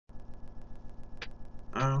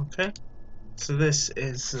Okay, so this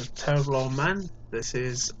is a terrible old man. This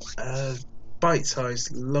is a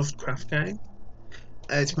bite-sized Lovecraft game.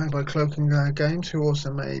 It's made by Cloak and Dagger Games, who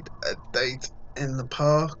also made a Date in the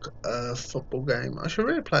Park, a football game. I should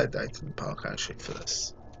really play a Date in the Park actually for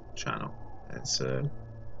this channel. It's a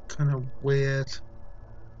kind of weird,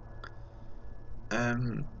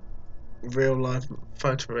 real life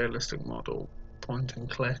photorealistic model, point and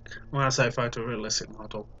click. When I say photorealistic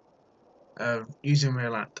model, using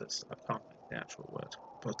real actors. I can't make the actual word,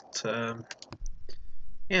 but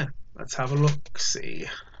yeah, let's have a look. See.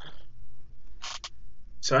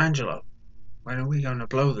 So Angelo, when are we going to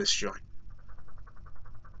blow this joint?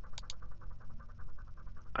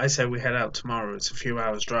 I say we head out tomorrow. It's a few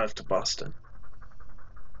hours drive to Boston.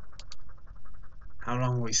 How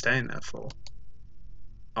long are we staying there for?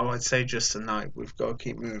 Oh, I'd say just a night. We've got to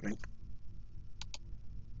keep moving.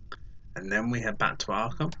 And then we head back to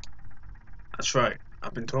Arkham? That's right.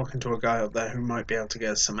 I've been talking to a guy up there who might be able to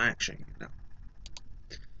get us some action, you know.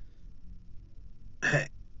 Hey,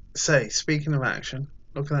 say, speaking of action,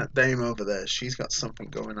 look at that dame over there. She's got something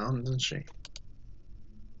going on, doesn't she?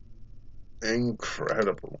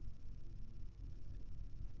 Incredible.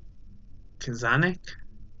 Kazanik?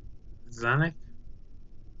 Zanik?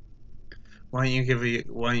 Why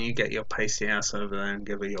don't you get your pasty ass over there and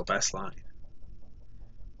give her your best line?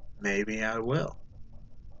 Maybe I will.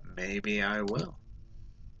 Maybe I will.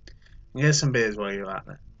 Get some beers while you're at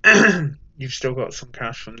it. You've still got some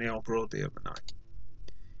cash from the old broad the other night.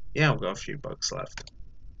 Yeah, I've got a few bucks left.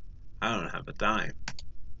 I don't have a dime.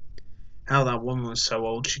 Hell, that woman was so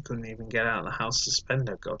old she couldn't even get out of the house to spend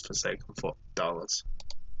her godforsaken $40.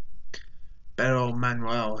 Better old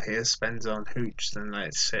Manuel here spends on hooch than let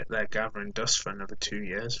it sit there gathering dust for another 2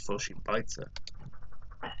 years before she bites it.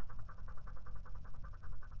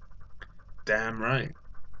 Damn right.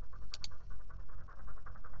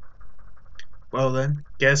 Well then,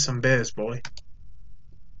 get some beers, boy.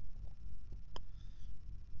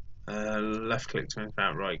 Left click to move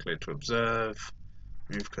out, right click to observe.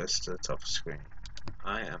 Move cursor to the top of the screen.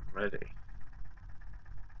 I am ready.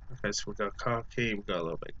 Okay, so we've got a car key, we've got a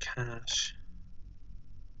little bit of cash.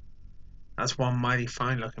 That's one mighty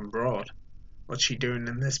fine looking broad. What's she doing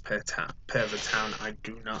in this part of the town, I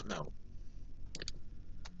do not know.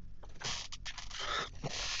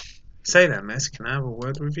 Say that, miss, can I have a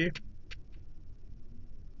word with you?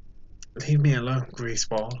 Leave me alone,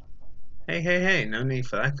 greaseball. Hey, no need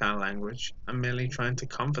for that kind of language. I'm merely trying to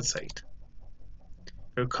conversate.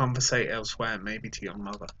 Go conversate elsewhere, maybe to your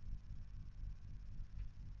mother.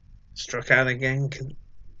 Struck out again,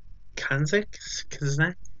 Kanzik?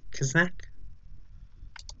 Kaznak?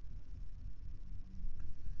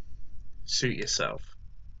 Suit yourself.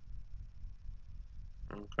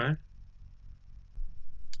 Okay.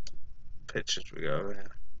 Pictures we go over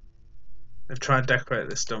here. They've tried to decorate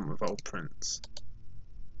this dump with old prints.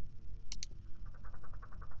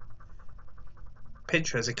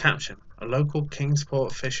 Picture has a caption: a local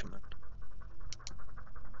Kingsport fisherman.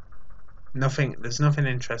 There's nothing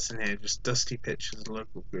interesting here, just dusty pictures of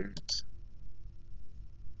local goons.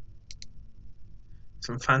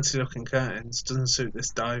 Some fancy looking curtains, doesn't suit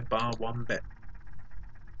this dive bar one bit.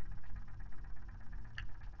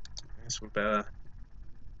 I guess we better.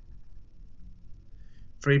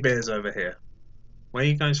 3 beers over here. Where are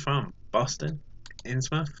you guys from? Boston?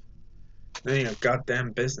 Innsmouth? None of your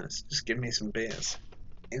goddamn business. Just give me some beers.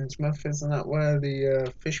 Innsmouth, isn't that where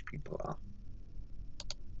the fish people are?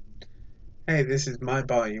 Hey, this is my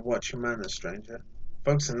bar. You watch your manners, stranger.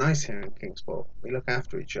 Folks are nice here in Kingsport. We look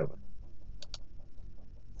after each other.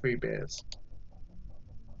 3 beers.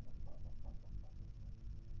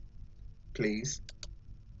 Please.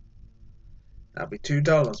 That'll be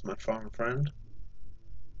 $2, my foreign friend.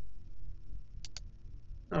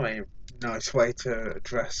 Oh, a nice way to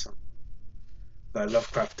address them. Though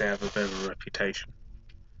Lovecraft, they have a bit of a reputation.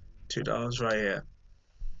 $2 right here.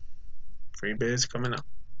 3 beers coming up.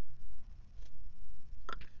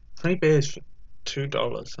 3 beers for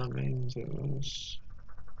 $2. That means it was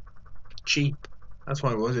cheap. That's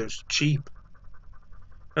what it was. It was cheap.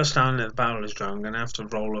 Just down that the barrel is dry. I'm gonna have to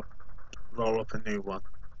roll up a new one.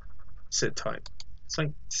 Sit tight. It's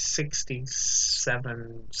like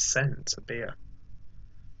 67 cents a beer.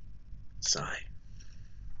 Sigh.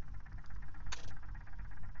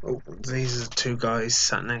 Oh, these are the 2 guys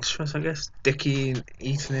sat next to us, I guess. Dickie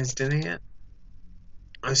eating his dinner yet?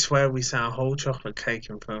 I swear we set a whole chocolate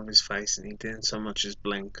cake in front of his face and he didn't so much as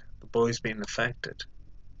blink. The boy's been affected.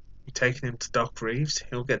 You taking him to Doc Reeves?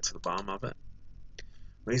 He'll get to the bottom of it.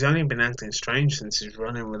 Well, he's only been acting strange since his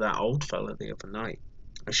run-in with that old fella the other night.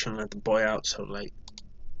 I shouldn't let the boy out so late.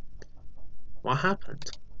 What happened?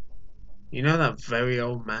 You know that very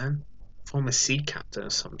old man? Former sea captain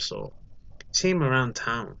of some sort. See him around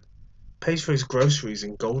town. Pays for his groceries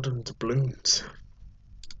in golden doubloons.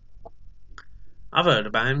 I've heard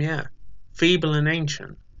about him, yeah. Feeble and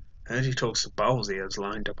ancient. Heard he talks to bowls he has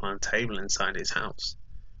lined up on a table inside his house.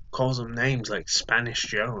 Calls them names like Spanish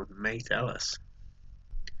Joe and Mate Ellis.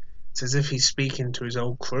 It's as if he's speaking to his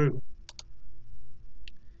old crew.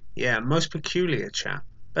 Yeah, most peculiar chap.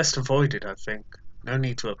 Best avoided, I think. No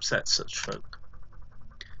need to upset such folk.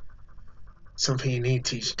 Something you need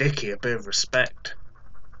to teach Dickie a bit of respect.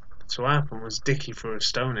 So what happened was Dickie threw a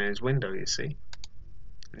stone at his window, you see.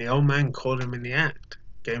 And the old man caught him in the act.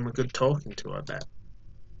 Gave him a good talking to, I bet.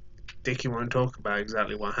 Dickie won't talk about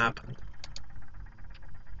exactly what happened.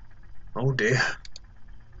 Oh dear.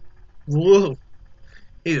 Whoa!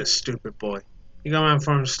 He's a stupid boy. You go around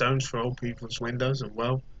throwing stones for old people's windows and,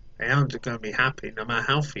 well, they aren't going to be happy no matter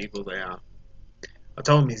how feeble they are. I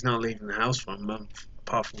told him he's not leaving the house for a month,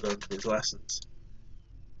 apart from going to his lessons.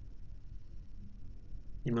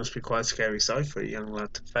 You must be quite a scary sight for a young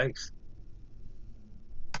lad to face.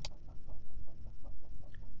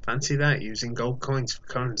 Fancy that, using gold coins for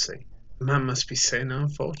currency. The man must be sitting on a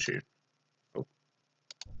fortune. Oh,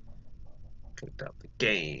 clicked out the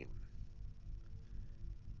game.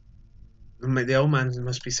 The old man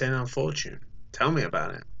must be sitting on a fortune. Tell me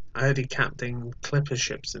about it. I heard he captained clipper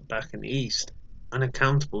ships back in the east,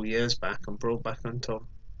 unaccountable years back and brought back untold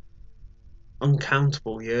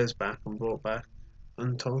uncountable years back and brought back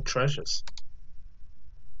untold treasures.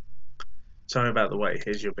 Sorry about the wait,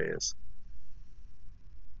 here's your beers.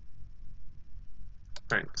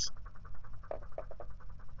 Thanks.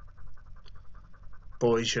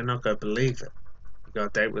 Boys, you're not going to believe it. You got a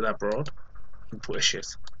date with that broad? You wish it.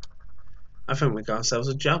 I think we got ourselves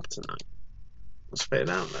a job tonight. We'll spit it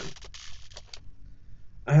out then.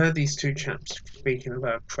 I heard these two chaps speaking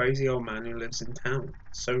about a crazy old man who lives in town.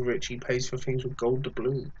 So rich he pays for things with gold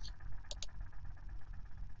doubloons.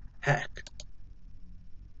 Heck.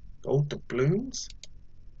 Gold doubloons?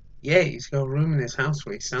 Yeah, he's got a room in his house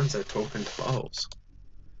where he stands there talking to bottles.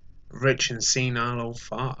 A rich and senile old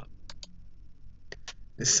fart.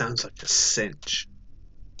 This sounds like a cinch.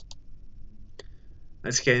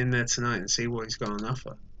 Let's get in there tonight and see what he's got on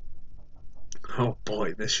offer. Oh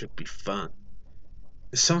boy, this should be fun.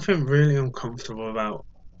 There's something really uncomfortable about,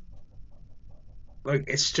 like,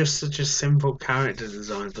 it's just such a simple character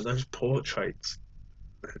design, but those portraits,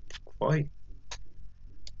 they're quite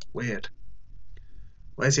weird.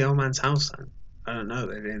 Where's the old man's house then? I don't know,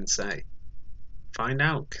 they didn't say. Find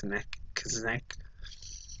out, Kaznek.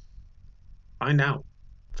 Find out.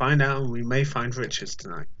 Find out and we may find riches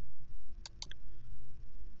tonight.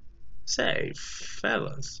 Say,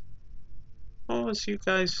 fellas, what was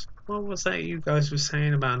that you guys were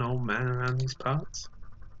saying about an old man around these parts?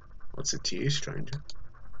 What's it to you, stranger?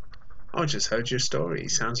 I just heard your story. He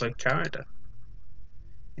sounds like character.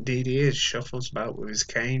 Indeed he is, shuffles about with his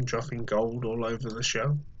cane, dropping gold all over the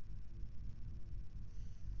show.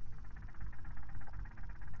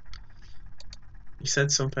 He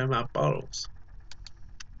said something about bottles.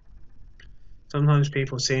 Sometimes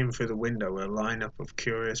people see him through the window with a lineup of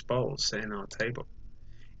curious bottles sitting on a table.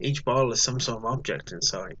 Each bottle has some sort of object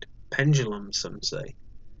inside. Pendulums, some say.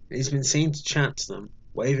 And he's been seen to chat to them,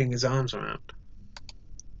 waving his arms around.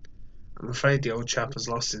 I'm afraid the old chap has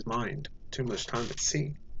lost his mind. Too much time at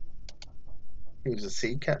sea. He was a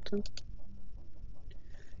sea captain?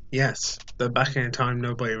 Yes, though back in a time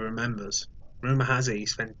nobody remembers. Rumour has it he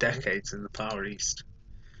spent decades in the Far East.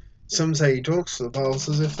 Some say he talks to the bottles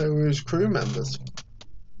as if they were his crew members.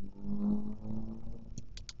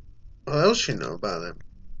 What else you know about him?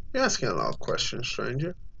 You're asking a lot of questions,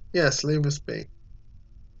 stranger. Yes, leave us be.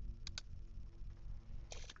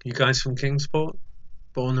 You guys from Kingsport?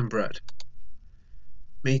 Born and bred.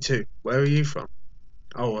 Me too. Where are you from?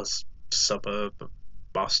 Oh, a suburb of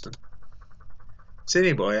Boston.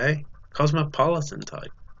 City boy, eh? Cosmopolitan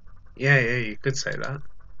type. Yeah, you could say that.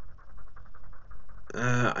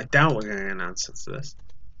 I doubt we're getting an answer to this.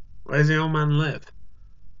 Where does the old man live?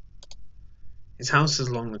 His house is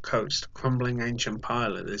along the coast, a crumbling ancient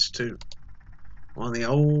pile it is too. One of the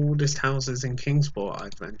oldest houses in Kingsport,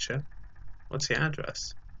 I'd venture. What's the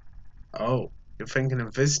address? Oh, you're thinking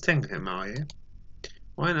of visiting him, are you?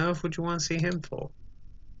 Why on earth would you want to see him for?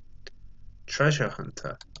 Treasure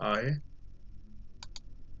hunter, are you?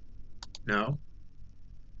 No?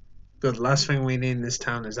 Good, last thing we need in this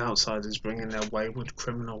town is outsiders bringing their wayward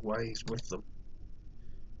criminal ways with them.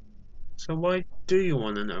 So why do you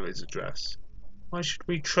want to know his address? Why should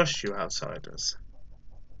we trust you outsiders?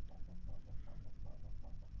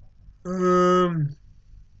 Um,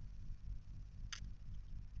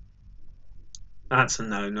 That's a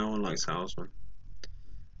no. No one likes salesmen.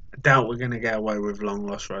 I doubt we're going to get away with long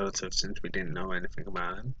lost relatives since we didn't know anything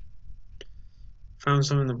about him. Found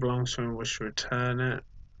something that belongs to him and wish to return it.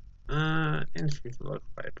 Interview for the local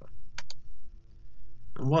paper.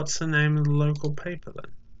 And what's the name of the local paper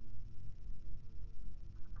then?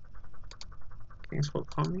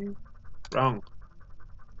 Kingsport Commune? Wrong.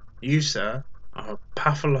 You, sir, are a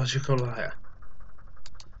pathological liar.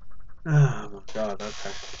 Oh my god,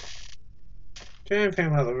 okay. Do you know anything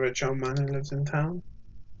about the rich old man who lives in town?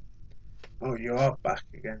 Oh, you are back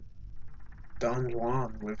again. Don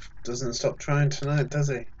Juan doesn't stop trying tonight, does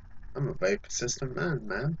he? I'm a very persistent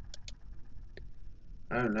man.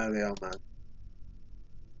 I don't know the old man.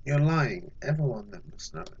 You're lying. Everyone then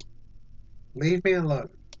must know it. Leave me alone.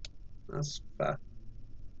 That's fair.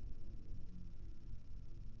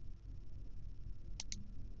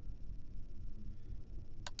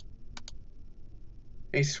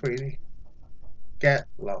 Hey, sweetie. Get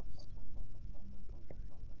lost.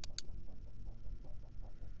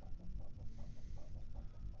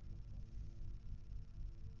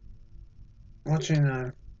 What do you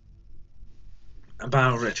know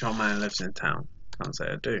about a rich old man who lives in town? Can't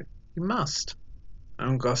say I do. You must. I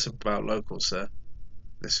don't gossip about locals, sir.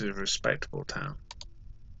 This is a respectable town.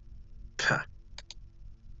 Pah.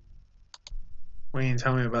 Why didn't you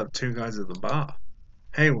tell me about the two guys at the bar?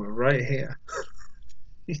 Hey, we're right here.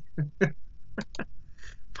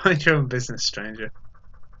 Mind your own business, stranger.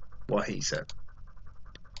 What he said.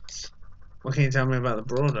 What can you tell me about the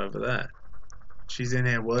broad over there? She's in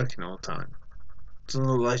here working all the time. Doesn't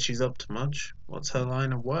look like she's up to much. What's her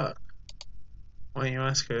line of work? Why don't you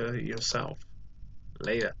ask her yourself?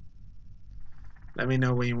 Later. Let me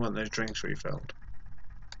know when you want those drinks refilled.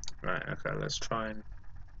 Right, okay, let's try and...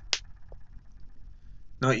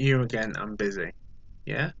 Not you again, I'm busy.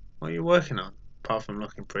 Yeah? What are you working on? Apart from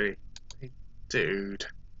looking pretty. Hey, dude.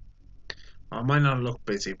 I might not look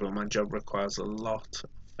busy, but my job requires a lot of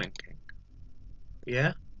thinking.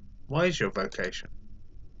 Yeah? What is your vocation?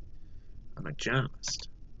 I'm a journalist.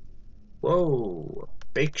 Whoa,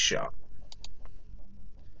 big shot.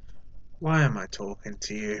 Why am I talking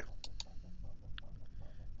to you?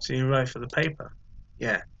 So you write for the paper?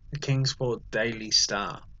 Yeah, the Kingsport Daily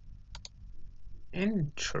Star.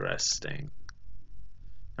 Interesting.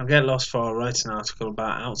 I'll get lost for I'll write an article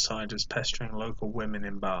about outsiders pestering local women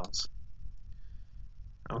in bars.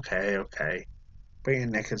 Okay. Put your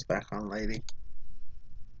knickers back on, lady.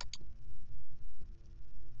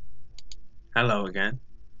 Hello again.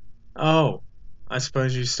 Oh, I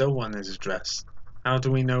suppose you still want his address. How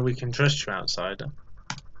do we know we can trust you, outsider?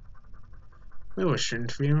 We wish to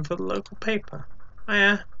interview him for the local paper. Oh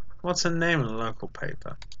yeah? What's the name of the local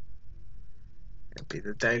paper? It'll be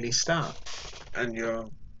the Daily Star. And you're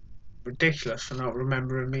ridiculous for not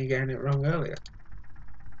remembering me getting it wrong earlier.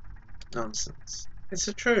 Nonsense. It's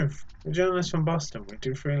the truth. We're journalists from Boston. We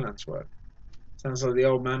do freelance work. Sounds like the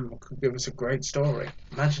old man could give us a great story.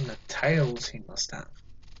 Imagine the tales he must have.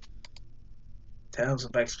 Tales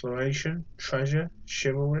of exploration, treasure,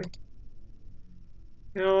 chivalry.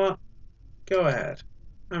 You know what? Go ahead.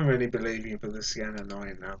 I don't really believe you, but this is getting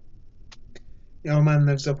annoying now. The old man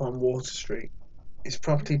lives up on Water Street. His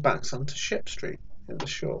property backs onto Ship Street at the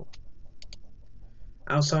shore.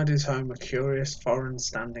 Outside his home are curious foreign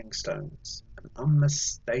standing stones, an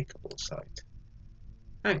unmistakable sight.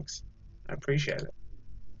 Thanks. I appreciate it.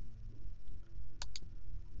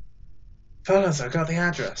 Fellas, I got the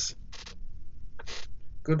address.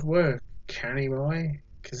 Good work, Kenny boy.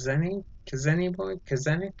 Kazeni boy?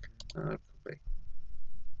 Kazenik? Oh, could be.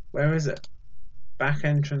 Where is it? Back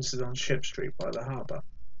entrance is on Ship Street by the harbour.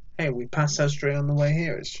 Hey, we passed that street on the way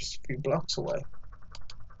here. It's just a few blocks away.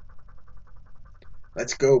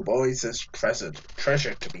 Let's go, boys. There's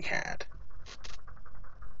treasure to be had.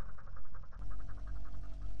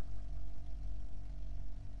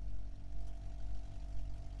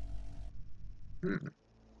 Hmm.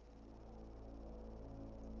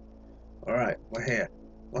 Alright, we're here.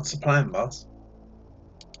 What's the plan, boss?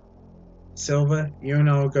 Silver, you and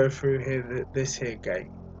I will go through here this here gate.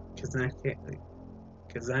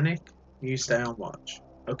 Kazanik, you stay on watch.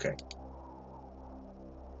 Okay.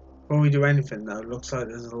 Before we do anything though, looks like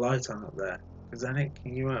there's a light on up there. Kazanik,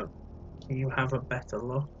 can you have a better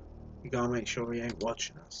look? You gotta make sure he ain't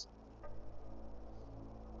watching us.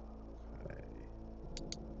 Okay.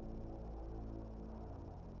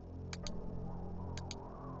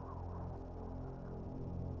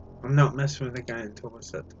 I'm not messing with the game until we're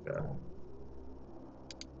set to go.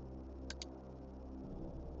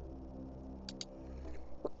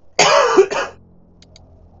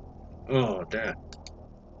 Oh dear.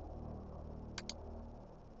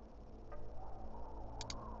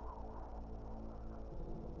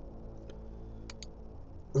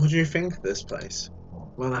 What do you think of this place?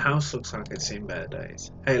 Well, the house looks like it's seen better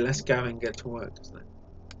days. Hey, let's go and get to work,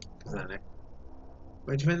 Kazane.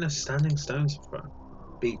 Where do you think there's standing stones in front?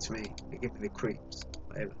 Beats me. They give me the creeps.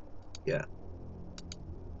 Later. Yeah.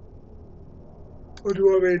 What do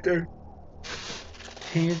you want me to do?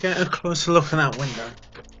 Can you get a closer look at that window?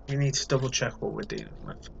 We need to double check what we're dealing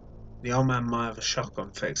with. The old man might have a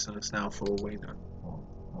shotgun fixed on us now for all we know.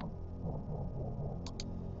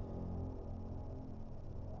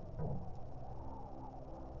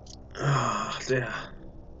 Oh dear.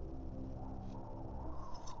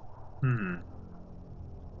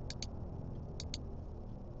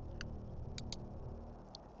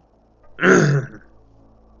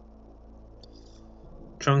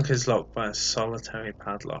 Trunk is locked by a solitary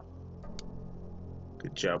padlock.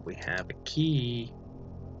 Good job we have a key.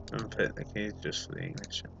 And fit the keys just for the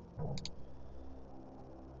ignition.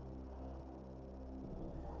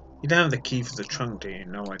 You don't have the key for the trunk, do you?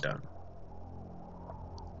 No, I don't.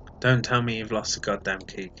 Don't tell me you've lost the goddamn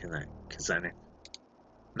key, Kazanic.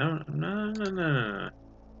 No. Do you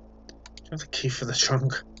have the key for the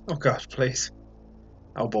trunk? Oh god, please.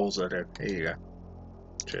 Oh balls, I do. Here you go.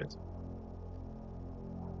 Cheers.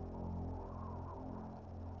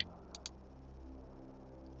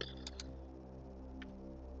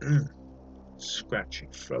 Scratchy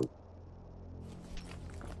throat.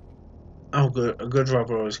 Oh good, a good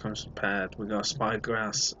robber always comes prepared. We got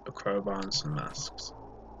spyglass, a crowbar and some masks.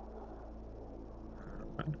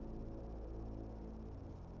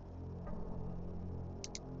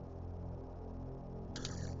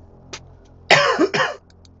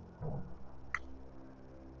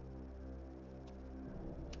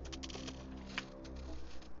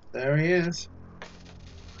 There he is.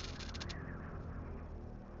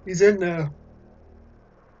 He's in now.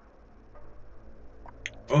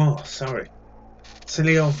 Oh, sorry.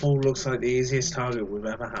 Silly old fool looks like the easiest target we've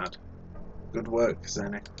ever had. Good work,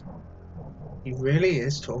 Zenith. He really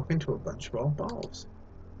is talking to a bunch of old balls.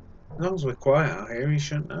 As long as we're quiet out here, he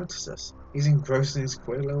shouldn't notice us. He's engrossed in his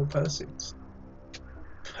queer little pursuits.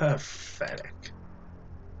 Pathetic.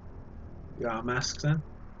 You got our masks then?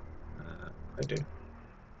 I do.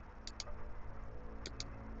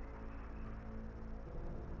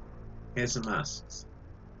 Here's the masks.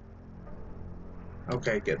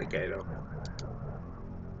 Okay, get the gate open.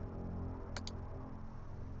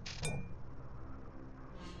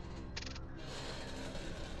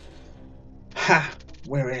 Ha!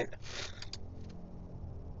 We're in.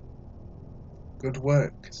 Good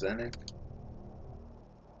work, Zenith.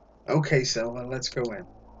 Okay, Silver, let's go in.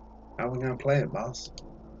 How are we going to play it, boss?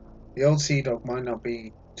 The old sea dog might not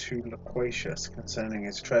be too loquacious concerning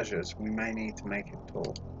his treasures. We may need to make him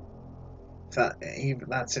talk.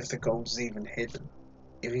 That's if the gold's even hidden.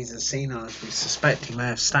 If he's as senile as we suspect, he may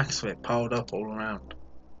have stacks of it piled up all around.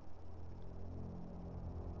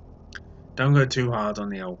 Don't go too hard on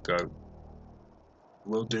the old goat.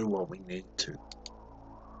 We'll do what we need to.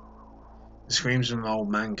 The screams of an old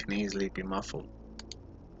man can easily be muffled.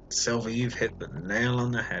 Silver, you've hit the nail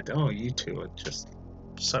on the head. Oh, you two are just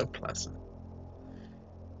so pleasant.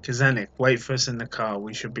 Kazanik, wait for us in the car.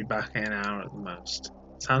 We should be back in an hour at the most.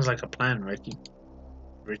 Sounds like a plan, Richie.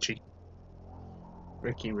 Richie.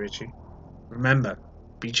 Remember,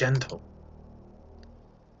 be gentle.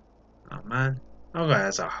 Oh man, that guy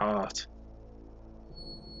has a heart.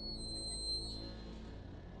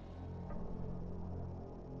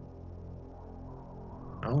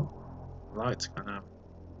 Oh, light's gone out.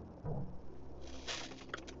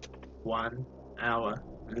 1 hour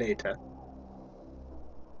later.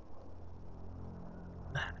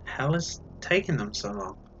 The hell is taking them so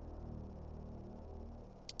long?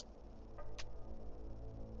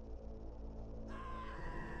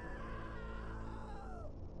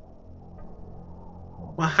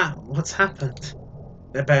 What's happened?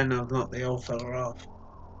 They better not have knocked the old fella off.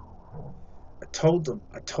 I told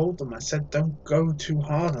them, I said don't go too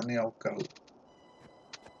hard on the old goat.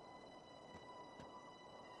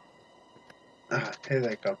 Ah, here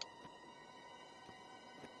they go.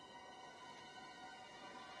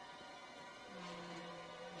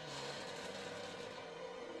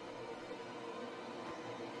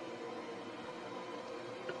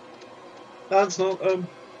 That's not them.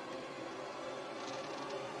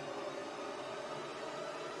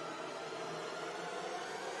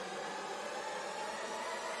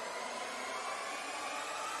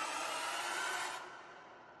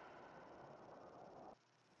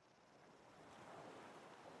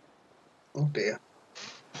 Oh dear.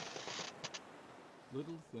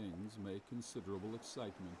 Little things make considerable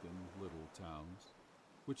excitement in little towns,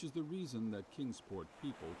 which is the reason that Kingsport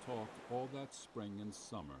people talked all that spring and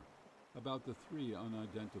summer about the 3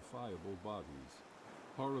 unidentifiable bodies,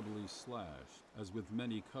 horribly slashed as with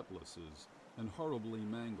many cutlasses, and horribly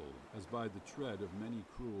mangled as by the tread of many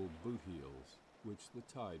cruel boot heels, which the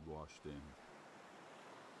tide washed in.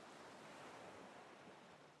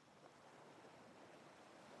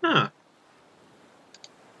 Ah,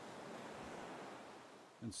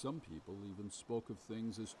 And some people even spoke of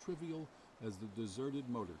things as trivial as the deserted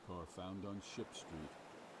motor car found on Ship Street,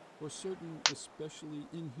 or certain especially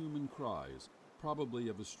inhuman cries, probably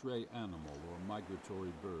of a stray animal or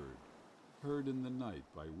migratory bird, heard in the night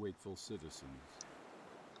by wakeful citizens.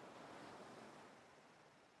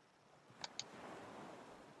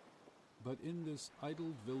 But in this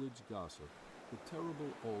idle village gossip, the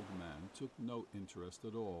terrible old man took no interest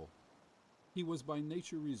at all. He was by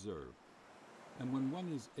nature reserved, and when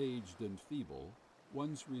one is aged and feeble,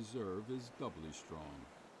 one's reserve is doubly strong.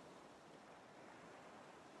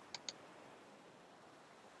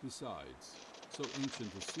 Besides, so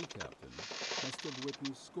ancient a sea captain must have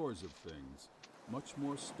witnessed scores of things, much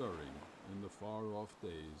more stirring in the far-off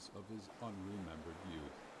days of his unremembered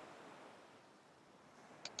youth.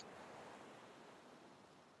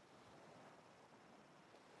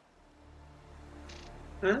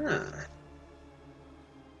 ah.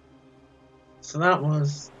 So that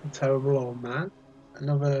was The Terrible Old Man.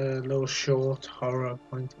 Another little short horror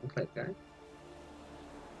point and click game.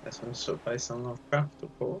 This one's sort of based on Lovecraft,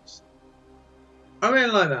 of course. I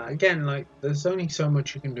really like that. Again, like, there's only so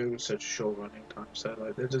much you can do with such a short running time. So,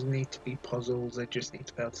 like, there doesn't need to be puzzles. They just need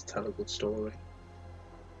to be able to tell a good story.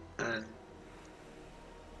 And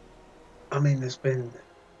I mean, there's been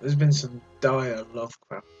some dire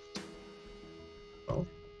Lovecraft. Oh,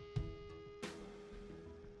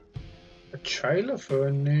 a trailer for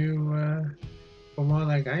a new for one of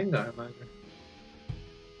their games, I imagine.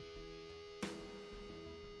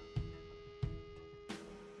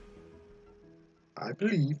 I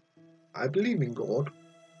believe. I believe in God.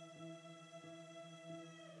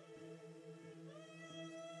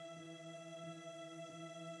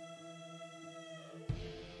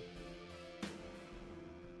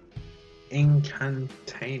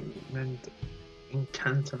 Incantainment.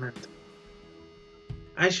 Incantament.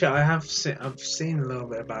 Actually, I've seen a little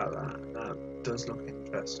bit about that. And that does look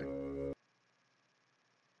interesting.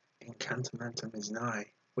 Incantamentum is nigh.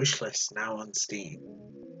 Wishlist now on Steam.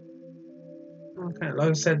 Okay, like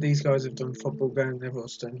I said, these guys have done football games. They've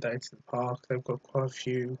also done Dates in the Park. They've got quite a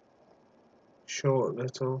few short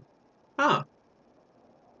little. Ah,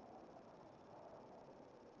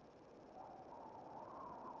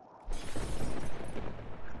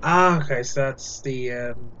 okay. So that's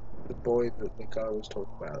the boy that the guy was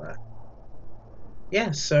talking about there.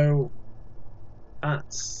 Yeah. So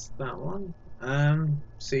that's that one.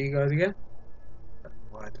 See you guys again.